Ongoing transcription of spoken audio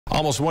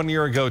Almost 1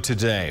 year ago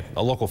today,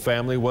 a local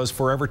family was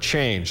forever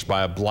changed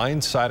by a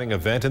blindsiding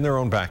event in their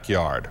own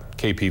backyard.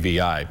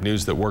 KPVI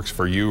News That Works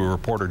for You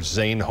reporter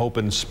Zane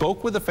Hopen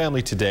spoke with the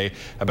family today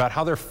about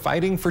how they're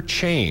fighting for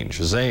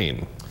change.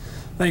 Zane.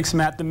 Thanks,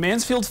 Matt. The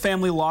Mansfield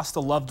family lost a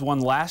loved one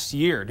last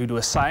year due to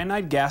a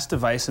cyanide gas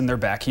device in their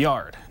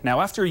backyard.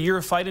 Now, after a year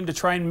of fighting to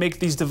try and make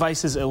these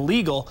devices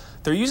illegal,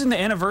 they're using the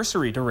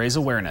anniversary to raise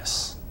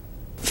awareness.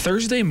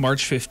 Thursday,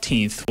 March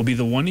 15th, will be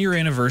the 1-year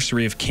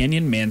anniversary of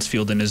Canyon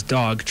Mansfield and his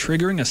dog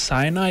triggering a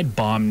cyanide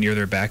bomb near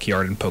their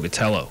backyard in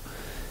Pocatello.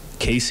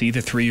 Casey, the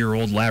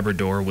 3-year-old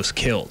Labrador, was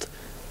killed.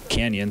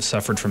 Canyon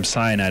suffered from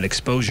cyanide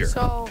exposure.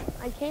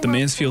 The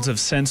Mansfields have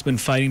since been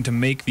fighting to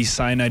make these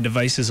cyanide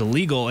devices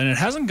illegal, and it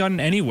hasn't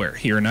gotten anywhere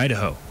here in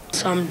Idaho.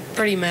 So I'm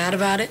pretty mad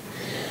about it.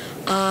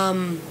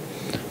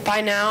 By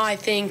now, I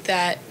think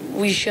that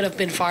we should have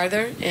been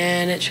farther,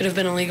 and it should have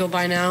been illegal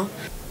by now.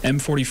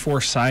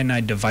 M44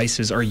 cyanide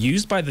devices are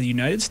used by the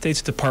United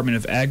States Department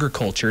of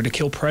Agriculture to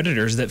kill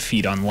predators that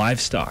feed on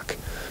livestock.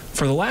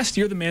 For the last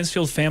year, the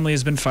Mansfield family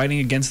has been fighting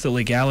against the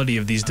legality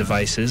of these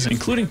devices,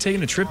 including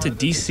taking a trip to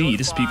D.C.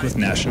 to speak with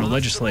national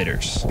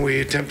legislators.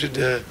 We attempted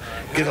to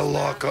get a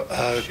law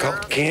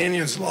called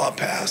Canyon's Law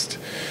passed,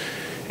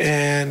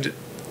 and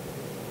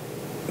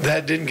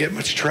that didn't get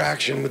much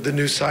traction with the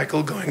news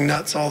cycle going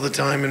nuts all the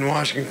time in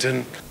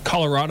Washington.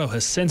 Colorado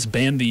has since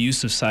banned the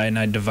use of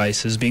cyanide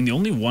devices, being the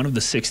only one of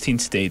the 16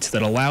 states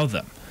that allow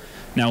them.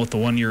 Now, with the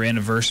 1-year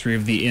anniversary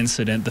of the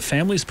incident, the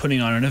family is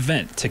putting on an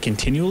event to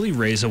continually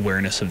raise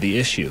awareness of the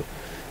issue.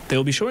 They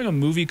will be showing a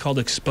movie called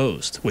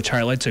Exposed, which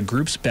highlights a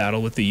group's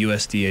battle with the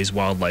USDA's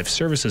Wildlife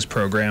Services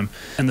program,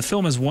 and the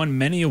film has won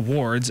many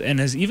awards and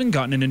has even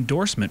gotten an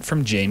endorsement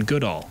from Jane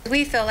Goodall.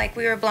 We feel like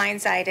we were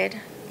blindsided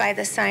by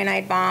the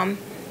cyanide bomb,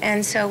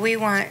 and so we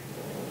want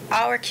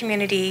our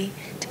community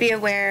to be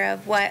aware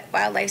of what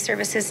Wildlife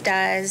Services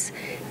does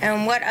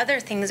and what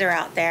other things are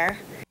out there.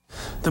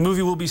 The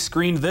movie will be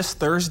screened this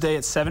Thursday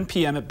at 7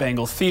 p.m. at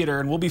Bengal Theater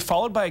and will be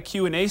followed by a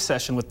Q&A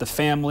session with the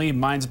family,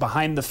 minds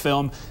behind the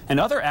film, and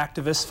other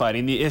activists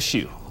fighting the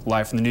issue.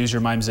 Live from the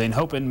newsroom, I'm Zane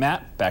Hopen.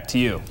 Matt, back to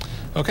you.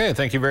 Okay,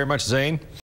 thank you very much, Zane.